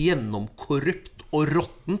gjengen, gjennomkorrupt og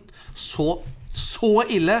råttent, så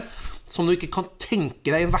ille som du ikke kan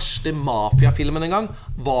tenke deg i den verste mafiafilmen en gang,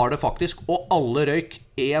 var det faktisk, og alle røyk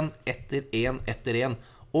en etter en.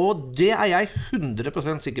 Og det jeg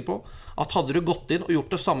 100% sikker på, at hadde du gått inn og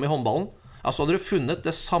gjort det samme i håndballen, altså hadde du funnet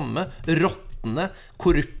det samme råttende,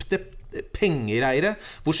 korrupte pengereiere,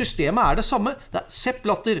 hvor systemet det samme. Sepp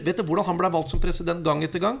Blatter, vet du hvordan han ble valgt som president gang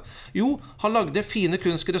etter gang? Jo, han lagde fine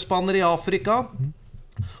kunstgressbaner i Afrika,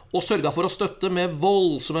 og sørget for å støtte med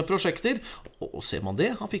voldsomme prosjekter. Og ser man det,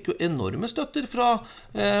 han fikk jo enorme støtter fra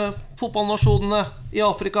fotballnasjonene i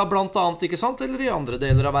Afrika blant annet, ikke sant? Eller i andre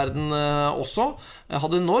deler av verden også.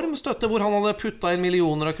 Hadde enorm støtte hvor han hadde puttet inn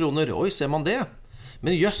millioner av kroner. Oi, ser man det?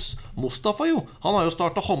 Men jøss, Mustafa jo, han har jo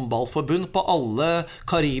startet håndballforbund på alle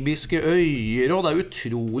karibiske øyer, og det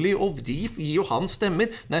utrolig, og de gir jo han stemmer.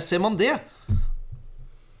 Nei, ser man det?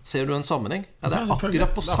 Ser du en sammenheng? Ja, det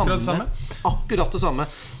akkurat på samme. Akkurat det samme.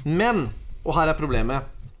 Men, og her problemet,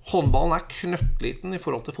 håndballen knøttliten i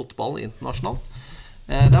forhold til fotballen internasjonalt.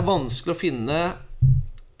 Det vanskelig å finne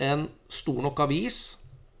en stor nok avis,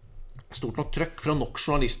 stort nok trøkk fra nok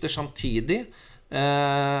journalister samtidig,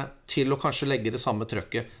 til å kanskje legge det samme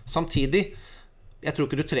trøkket. Samtidig, jeg tror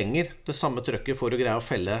ikke du trenger det samme trøkket for å greie å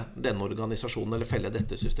felle denne organisasjonen eller felle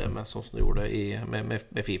dette systemet, sånn som du gjorde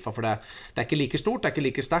med FIFA, for det ikke like stort, det ikke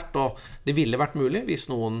like sterkt, og det ville vært mulig hvis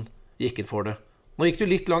noen gikk inn for det. Nå gikk du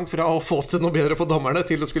litt langt fra å få til noe bedre for dommerne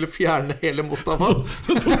til å skulle fjerne hele Mustafa.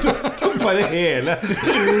 Tok bare hele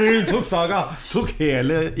tok saga, tok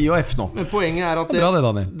hele IHF nå. Men poenget at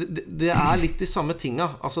det litt de samme tinga.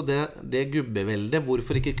 Altså det gubbeveldet,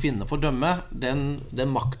 hvorfor ikke kvinner får dømme,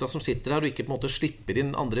 den makta som sitter her og ikke på en måte slipper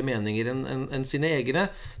inn andre meninger enn sine egne,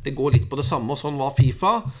 det går litt på det samme, og sånn var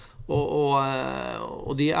FIFA,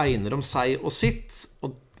 og de egner om seg og sitt,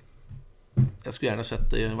 og jeg skulle gjerne sett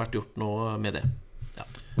det vært gjort noe med det. Ja.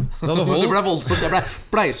 Det ble voldsomt, jeg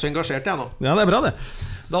ble så engasjert jeg nå. Ja, det bra det.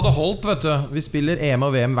 Det hadde holdt, vet du. Vi spiller EM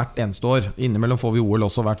og VM hvert eneste år. Innimellom får vi OL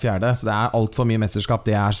også hvert fjerde. Så det alt for mye mesterskap.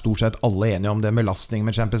 Det stort sett alle enige om. Det med belastning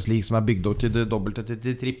med Champions League som bygd opp til det dobbelte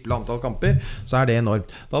til triple antall kamper, så det enormt.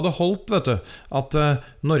 Det hadde holdt, vet du, at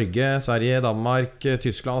Norge, Sverige, Danmark,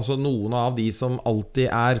 Tyskland, altså noen av de som alltid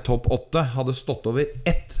topp 8, hadde stått over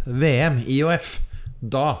ett VM i IOF.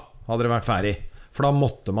 Da hadde det vært ferdig. For da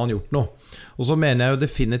måtte man gjort noe. Og så mener jeg jo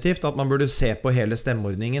definitivt at man burde se på hele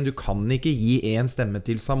stemmeordningen. Du kan ikke gi en stemme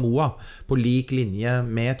til Samoa på lik linje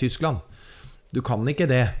med Tyskland. Du kan ikke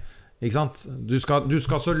det, ikke sant? Du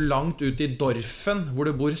skal så langt ut i Dorfen,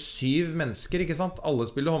 hvor det bor 7 mennesker, ikke sant? Alle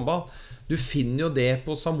spiller håndball. Du finner jo det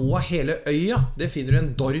på Samoa, hele øya. Det finner du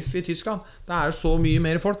en Dorf i Tyskland. Det så mye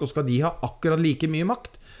mer folk, og skal de ha akkurat like mye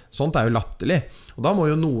makt? Sånt jo latterlig. Og da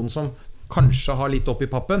må jo noen som kanskje har litt opp i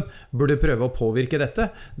pappen, burde prøve å påvirke dette.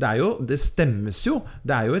 Det stemmes jo.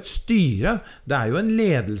 Det jo et styre. Det jo en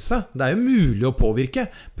ledelse. Det jo mulig å påvirke.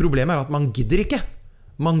 Problemet at man gidder ikke.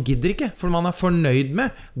 Man gidder ikke, for man fornøyd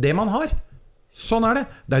med det man har. Sånn det.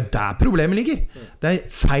 Det jo der problemet ligger. Det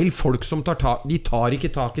feil folk som tar tak. De tar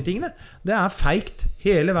ikke tak i tingene. Det feigt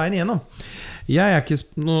hele veien igjennom. Jeg ikke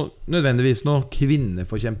nødvendigvis noen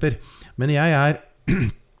kvinneforkjemper, men jeg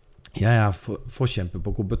forkjemper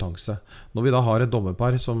på kompetanse. Når vi da har et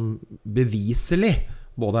dommerpar som beviselig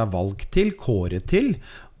både valgt til, kåret til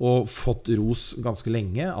og fått ros ganske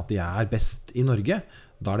lenge at de best i Norge,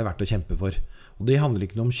 da det verdt å kjempe for. Og det handler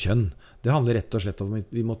ikke noe om kjønn. Det handler rett og slett om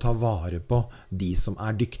at vi må ta vare på de som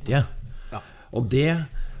dyktige. Ja. Og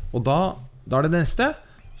da det neste,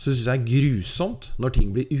 så synes jeg grusomt når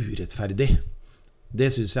ting blir urettferdig. Det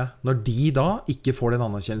synes jeg. Når de da ikke får den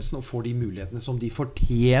anerkjennelsen og får de mulighetene som de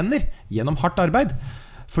fortjener gjennom hardt arbeid,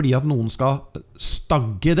 fordi at noen skal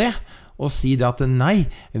stagge det og si det at nei,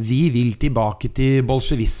 vi vil tilbake til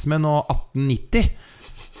bolsjevismen og 1890,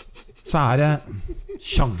 så det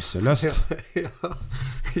sjanseløst.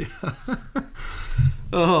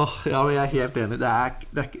 Ja, men jeg helt enig.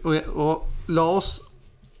 Og la oss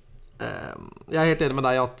jeg helt enig med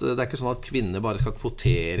deg at det ikke sånn at kvinner bare skal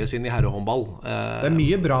kvoteres inn i herrehåndball. Det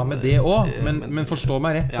mye bra med det også, men forstå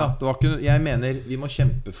meg rett da. Det ikke, jeg mener vi må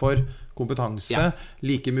kjempe for kompetanse,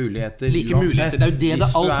 like muligheter uansett. Det jo det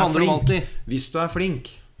alt handler om alltid. Hvis du flink.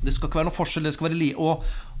 Det skal ikke være noe forskjell, det skal være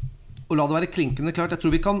og la det være klinkende klart. Jeg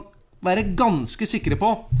tror vi kan være ganske sikre på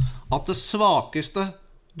at det svakeste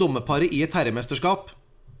dommerparet i et herremesterskap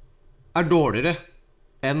dårligere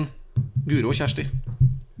enn Guro og Kjersti.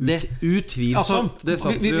 Utvilsomt. Det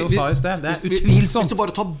satt vi og sa i sted. Det utvilsomt. Hvis du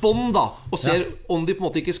bare tar bånd da og ser om de på en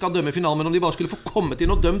måte ikke skal dømme finalen, men om de bare skulle få kommet inn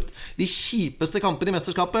og dømt de kjipeste kampene i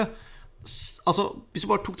mesterskapet, altså hvis du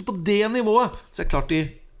bare tok det på det nivået, så klart de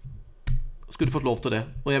skulle fått lov til det.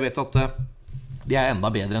 Og jeg vet at de enda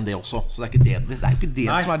bedre enn det også. Så det jo ikke det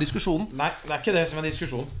som diskusjonen. Nei, det ikke det som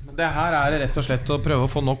diskusjonen. Det her det rett og slett å prøve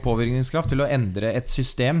å få nok påvirkningskraft til å endre et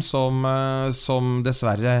system som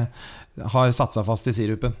dessverre har satt seg fast i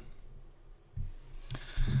sirupen.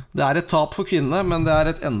 Det et tap for kvinnene, men det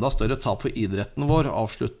et enda større tap for idretten vår,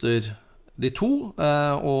 avslutter de to.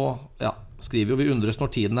 Og skriver jo vi undres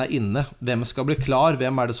når tiden inne. Hvem skal bli klar?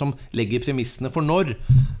 Hvem det som legger premissene for når?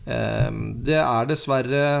 Det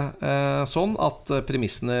dessverre sånn at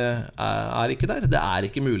premissene ikke der. Det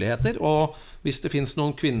ikke muligheter. Og hvis det finnes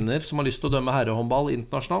noen kvinner som har lyst til å dømme herrehåndball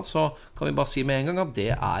internasjonalt, så kan vi bare si med en gang at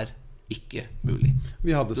det ikke mulig.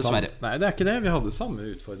 Dessverre. Nei, det ikke det. Vi hadde samme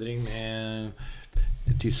utfordring med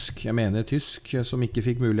tysk. Jeg mener tysk som ikke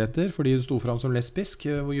fikk muligheter fordi det stod frem som lesbisk,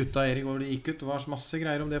 hvor Jutta Erik gikk ut. Det var masse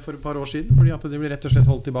greier om det for et par år siden, fordi at det ble rett og slett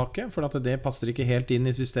holdt tilbake, for at det passer ikke helt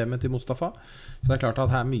inn i systemet til Mustafa. Så det klart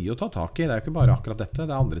at her mye å ta tak i. Det ikke bare akkurat dette,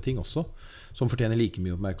 det andre ting også som fortjener like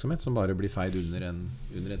mye oppmerksomhet, som bare blir feid under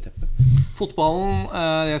et teppe. Fotballen,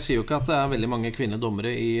 jeg sier jo ikke at det veldig mange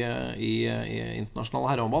kvinnedommere i internasjonal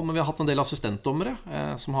herrehåndball, men vi har hatt en del assistentdommere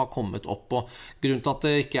som har kommet opp, og grunnen til at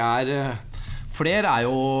det ikke flere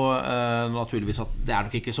jo naturligvis at det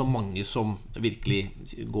nok ikke så mange som virkelig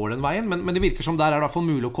går den veien, men det virker som der det I hvert fall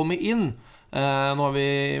mulig å komme inn. Nå har vi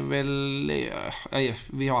vel vi har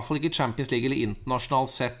I hvert fall ikke Champions League eller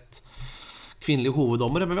internasjonalt sett kvinnelige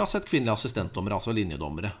hoveddommere, men vi har sett kvinnelige assistentdommere, altså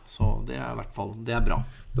linjedommere. Så det I hvert fall, det bra.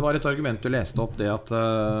 Det var et argument du leste opp, det at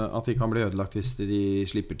de kan bli ødelagt hvis de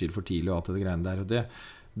slipper til for tidlig og alt det greiene der. Og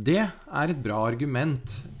det et bra argument,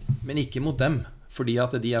 men ikke mot dem, fordi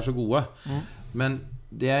at de så gode. Men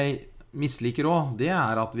det jeg misliker også, det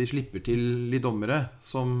at vi slipper til de dommere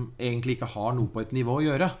som egentlig ikke har noe på et nivå å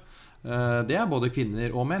gjøre. Det både kvinner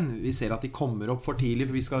og menn. Vi ser at de kommer opp for tidlig,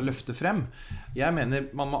 for vi skal løfte frem. Jeg mener,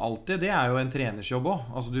 man må alltid, det jo en trenersjobb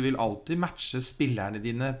også. Altså, du vil alltid matche spillerne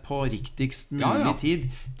dine på riktigst mulig tid,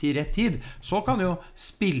 til rett tid. Så kan jo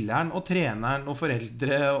spilleren og treneren og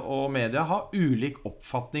foreldre og media ha ulik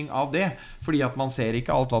oppfatning av det, fordi at man ser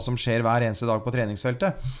ikke alt hva som skjer hver eneste dag på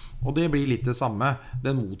treningsfeltet. Og det blir litt det samme,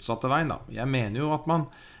 den motsatte veien da. Jeg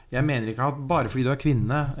mener ikke at bare fordi du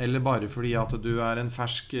kvinne, eller bare fordi at du en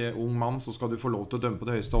fersk ung mann, så skal du få lov til å dømme på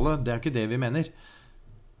det høyeste holdet. Det ikke det vi mener.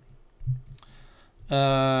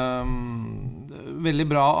 Veldig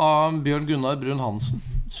bra av Bjørn Gunnar Brun Hansen,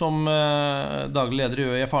 som daglig leder i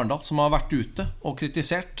ØIF Arendal, som har vært ute og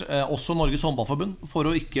kritisert også Norges håndballforbund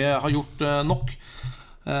for å ikke ha gjort nok.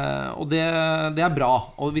 Og det bra.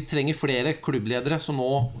 Og vi trenger flere klubbledere som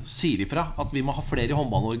nå sier ifra at vi må ha flere i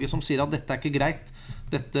Håndball-Norge som sier at dette ikke greit,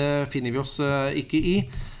 dette finner vi oss ikke i.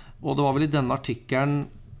 Og det var vel i denne artikkelen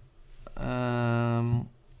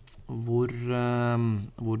hvor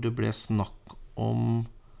det ble snakk om,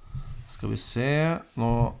 skal vi se,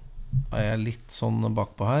 nå jeg litt sånn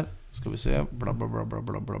bakpå her, skal vi se, bla bla bla bla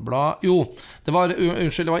bla bla bla. Jo, det var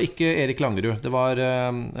ikke Erik Langerud, det var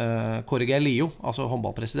Kåre G. Lio, altså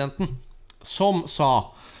håndballpresidenten, som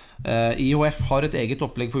sa IHF har et eget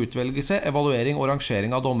opplegg for utvelgelse, evaluering og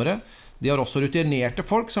rangering av dommere. De har også rutinerte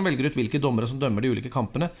folk som velger ut hvilke dommere som dømmer de ulike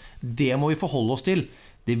kampene. Det må vi forholde oss til.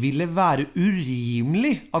 Det ville være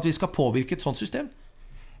urimelig at vi skal påvirke et sånt system.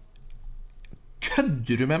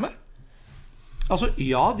 Kødder du med meg? Altså,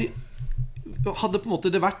 ja, hadde på en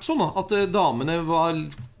måte det vært sånn at damene var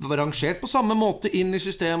rangert på samme måte inn i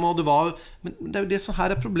systemet, og det var, men det jo det som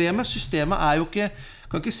her problemet. Systemet jo ikke,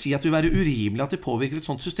 kan ikke si at det vil være urimelig at det påvirker et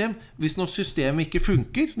sånt system hvis når systemet ikke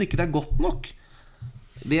funker, når ikke det godt nok.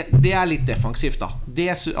 Det litt defensivt da.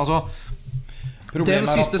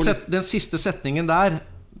 Den siste setningen der,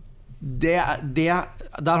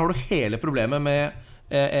 der har du hele problemet med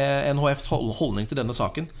NHFs holdning til denne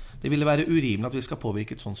saken. Det ville være urimelig at vi skal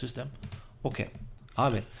påvirke et sånt system. Ok, ja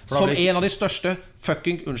vel. Som en av de største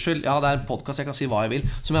det en podcast jeg kan si hva jeg vil,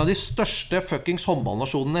 som en av de største fuckings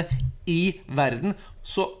håndballnasjonene i verden,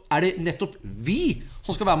 så det nettopp vi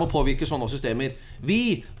som skal være med å påvirke sånne systemer.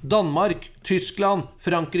 Vi, Danmark, Tyskland,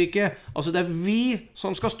 Frankrike, altså det vi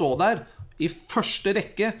som skal stå der i første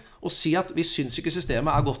rekke og si at vi syns ikke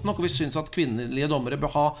systemet godt nok, og vi syns at kvinnelige dommere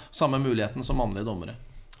bør ha samme muligheten som mannlige dommere.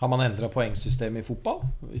 Har man endret poengsystemet i fotball?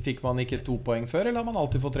 Fikk man ikke 2 poeng før, eller har man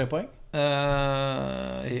alltid fått 3 poeng?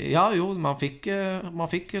 Ja, jo, man fikk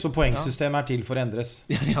så poengsystemet til for å endres?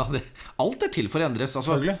 Ja, alt til for å endres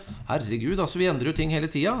altså, herregud, altså, vi endrer jo ting hele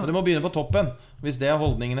tiden. Det må begynne på toppen. Hvis det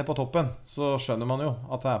holdningene på toppen, så skjønner man jo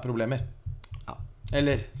at det problemer.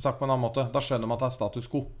 Eller, sagt på en annen måte, da skjønner man at det status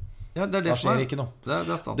quo. Ja, det da skjer ikke noe.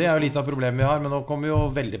 Det jo litt av problemet vi har, men nå kommer vi jo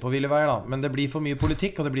veldig på ville veier da. Men det blir for mye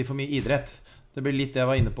politikk, og det blir for mye idrett. Det blir litt det jeg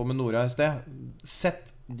var inne på med Nora i sted.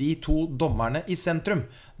 Sett de 2 dommerne i sentrum.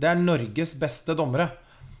 Det Norges beste dommere.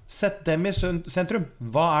 Sett dem i sentrum.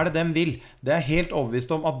 Hva det de vil? Det helt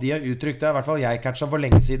overbevist om at de har uttrykt det, i hvert fall jeg catchet for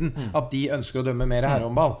lenge siden, at de ønsker å dømme mer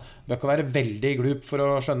herrehåndball. Du kan være veldig glup for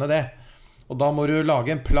å skjønne det. Og da må du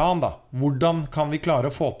lage en plan da. Hvordan kan vi klare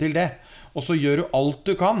å få til det? Og så gjør du alt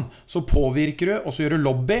du kan. Så påvirker du, og så gjør du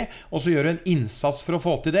lobby, og så gjør du en innsats for å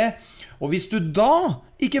få til det. Og hvis du da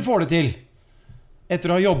ikke får det til, etter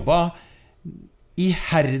å ha jobbet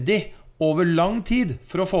iherdig over lang tid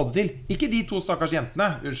for å få det til. Ikke de 2 stakkars jentene.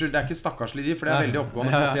 Unnskyld, det ikke stakkarslig de, for det veldig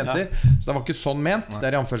oppgående flotte jenter. Så det var ikke sånn ment,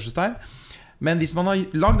 det i anførselstegn. Men hvis man har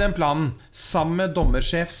lagd den planen sammen med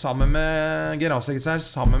dommersjef, sammen med generalsekretær,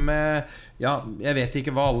 sammen med, jeg vet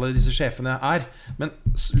ikke hva alle disse sjefene men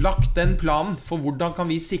lagt den planen for hvordan kan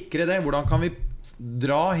vi sikre det, hvordan kan vi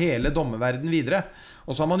dra hele dommerverden videre.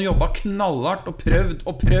 Og så har man jobbet knallhardt og prøvd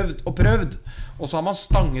og prøvd og prøvd. Og så har man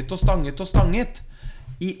stanget og stanget og stanget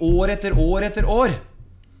i år etter år etter år.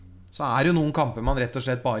 Så jo noen kamper man rett og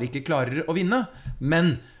slett bare ikke klarer å vinne.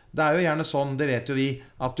 Men det jo gjerne sånn, det vet jo vi,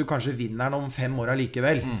 at du kanskje vinner den om 5 år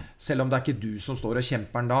likevel. Selv om det ikke du som står og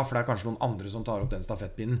kjemper den da, for det kanskje noen andre som tar opp den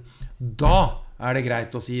stafettpinnen. Da det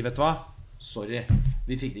greit å si, vet du hva? Sorry,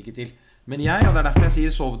 vi fikk det ikke til. Men jeg, og det derfor jeg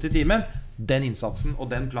sier sovet i timen, den innsatsen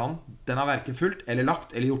og den planen, den har hverken fulgt eller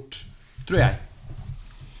lagt eller gjort, tror jeg.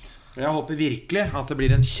 Jeg håper virkelig at det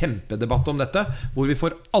blir en kjempedebatt om dette, hvor vi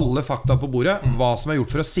får alle fakta på bordet, hva som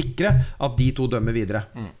gjort for å sikre at de 2 dømmer videre.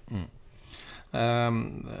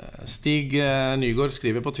 Stig Nygaard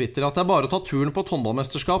skriver på Twitter at det bare å ta turen på et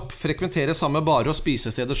håndballmesterskap, frekventere samme bare- og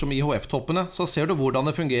spisesteder som IHF-toppene, så ser du hvordan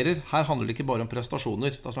det fungerer. Her handler det ikke bare om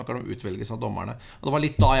prestasjoner, da snakker det om utvelgelse av dommerne. Og det var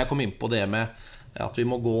litt da jeg kom inn på det med at vi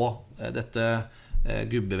må gå dette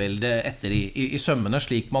gubbevelde etter i sømmene,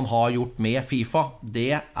 slik man har gjort med FIFA.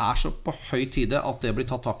 Det så på høy tide at det blir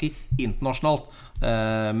tatt tak i internasjonalt.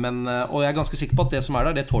 Og jeg ganske sikker på at det som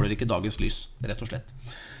der, det tåler ikke dagens lys, rett og slett.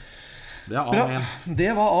 Det amen.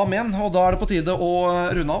 Det var amen, og da det på tide å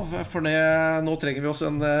runde av. For nå trenger vi oss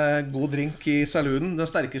en god drink i saloonen. Den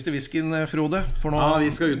sterkeste whiskyen, Frode. For nå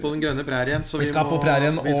vi skal ut på den grønne prærien, så vi skal på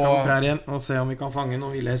prærien og se om vi kan fange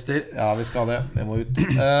noen villhester. Ja, vi skal det. Vi må ut.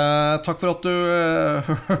 Takk for at du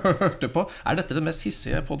hørte på. Dette den mest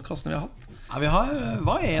hissige podcasten vi har hatt? Ja, vi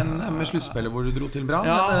var en med sluttspillet hvor du dro til bra,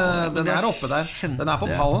 men den oppe der. Den på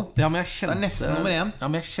pallen. Ja, men jeg kjente, det nesten nummer 1. Ja,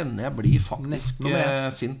 men jeg kjenner jeg blir faktisk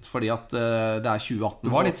sint, fordi at det 2018.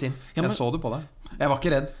 Du var litt sint. Jeg så det på deg. Jeg var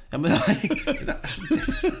ikke redd. Ja, men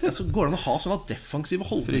så går det an å ha sånne defensive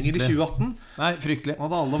holdninger i 2018. Nei, fryktelig.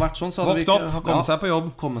 Hadde alle vært sånn, så hadde vi ikke komme seg på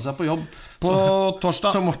jobb. Komme seg på jobb. På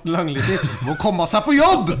torsdag. Som Morten Langli sier, må komme seg på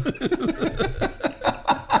jobb!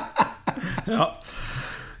 Ja.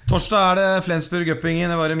 Torsdag det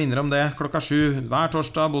Flensburg-Göppingen, jeg bare minner om det, 7:00. Hver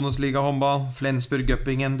torsdag, Bundesliga håndball,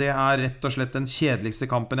 Flensburg-Göppingen. Det rett og slett den kjedeligste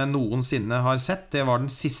kampen jeg noensinne har sett. Det var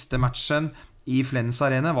den siste matchen i Flens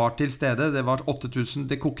Arena, var til stede. Det var 8000,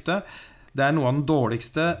 det kokte. Det noe av den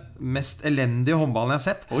dårligste, mest elendige håndballen jeg har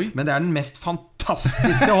sett. Men det den mest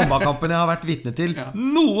fantastiske håndballkampen jeg har vært vitne til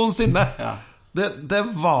noensinne. Det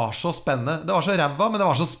var så spennende. Det var så ræva, men det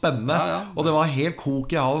var så spennende. Og det var helt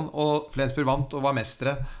kok i hallen. Og Flensburg vant og var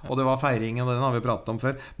mestere. Og det var feiring, og den har vi pratet om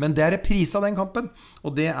før. Men det reprise av den kampen.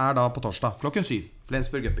 Og det da på torsdag 7:00.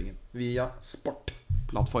 Flensburg-Göppingen via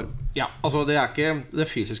sportplattform. Ja, altså det ikke det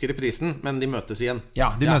fysiske reprisen, men de møtes igjen.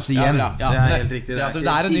 Ja, de møtes igjen. Det helt riktig. Det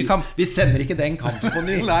en ny kamp. Vi sender ikke den kampen på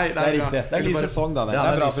ny. Nei, det riktig. Det ny sesong, da. Det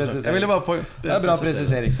bra presisering. Jeg ville bare det bra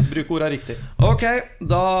presisering. Bruk ordet riktig. Ok,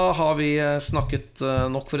 da har vi snakket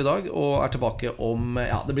nok for i dag, og tilbake om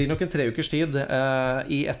det blir nok en 3 ukers tid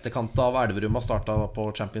i etterkant av Elverum har startet på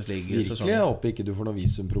Champions League-sesongen. Virkelig, jeg håper ikke du får noen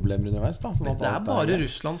visumproblemer underveis da, sånn det bare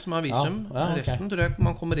Russland som har visum. Okay. Resten tror jeg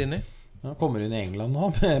man kommer inn i. Kommer inn i England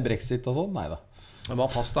nå med Brexit og sånn? Neida. Det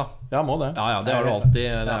var pass da. Ja, må det. Ja, det har du alltid.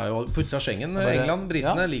 Det jo på utsida av Schengen. England,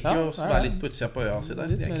 britene liker jo å være litt på utsida på øya si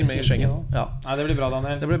der. De ikke med i Schengen. Nei, det blir bra,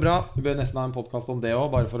 Daniel. Det blir bra. Vi bør nesten ha en podcast om det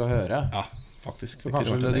også, bare for å høre. Ja, faktisk. Så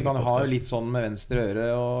kanskje du kan ha litt sånn med venstre øre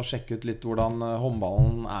og sjekke ut litt hvordan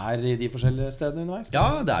håndballen i de forskjellige stedene underveis.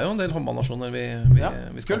 Ja, det jo en del håndballnasjoner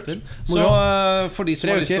vi skal til. Så for de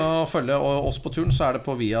som har lyst til å følge oss på turen, så det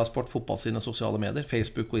på Via Sport Fotball sine sosiale medier,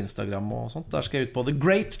 Facebook og Instagram og sånt. Der skal jeg ut på The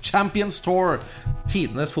Great Champions Tour.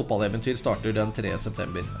 Tidenes fotballeventyr starter den 3.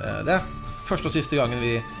 september. Det første og siste gangen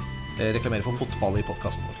vi reklamerer for fotball i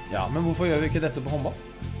podcasten vår. Ja, men hvorfor gjør vi ikke dette på håndball?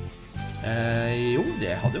 Jo,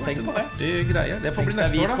 det hadde jo vært en artig greie. Det får bli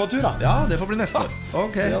neste år da. På tur, da. Ja, det får bli neste år.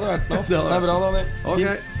 Ok, det hadde vært noe. Det bra, Daniel. Ok,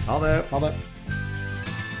 ha det. Ha det.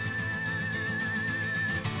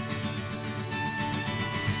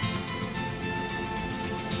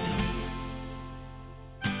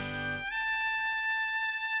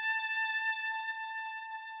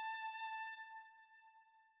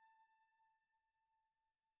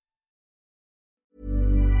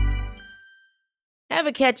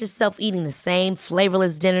 Ever catch yourself eating the same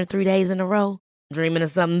flavorless dinner 3 days in a row? Dreaming of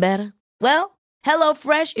something better? Well,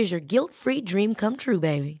 HelloFresh is your guilt-free dream come true,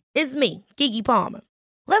 baby. It's me, Keke Palmer.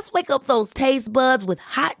 Let's wake up those taste buds with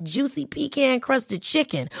hot, juicy pecan-crusted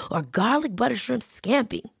chicken or garlic butter shrimp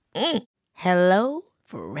scampi. Hello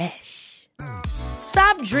Fresh.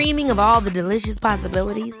 Stop dreaming of all the delicious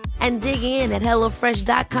possibilities and dig in at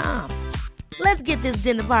HelloFresh.com. Let's get this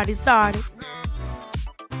dinner party started.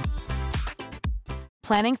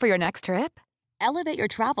 Planning for your next trip? Elevate your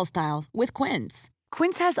travel style with Quince.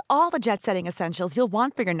 Quince has all the jet-setting essentials you'll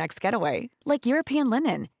want for your next getaway, like European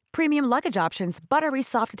linen, premium luggage options, buttery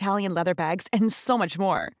soft Italian leather bags, and so much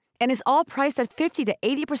more. And is all priced at 50 to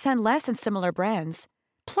 80% less than similar brands.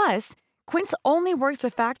 Plus, Quince only works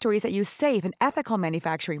with factories that use safe and ethical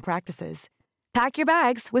manufacturing practices. Pack your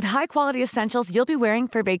bags with high-quality essentials you'll be wearing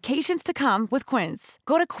for vacations to come with Quince.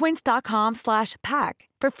 Go to quince.com/pack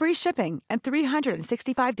for free shipping and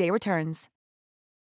 365-day returns.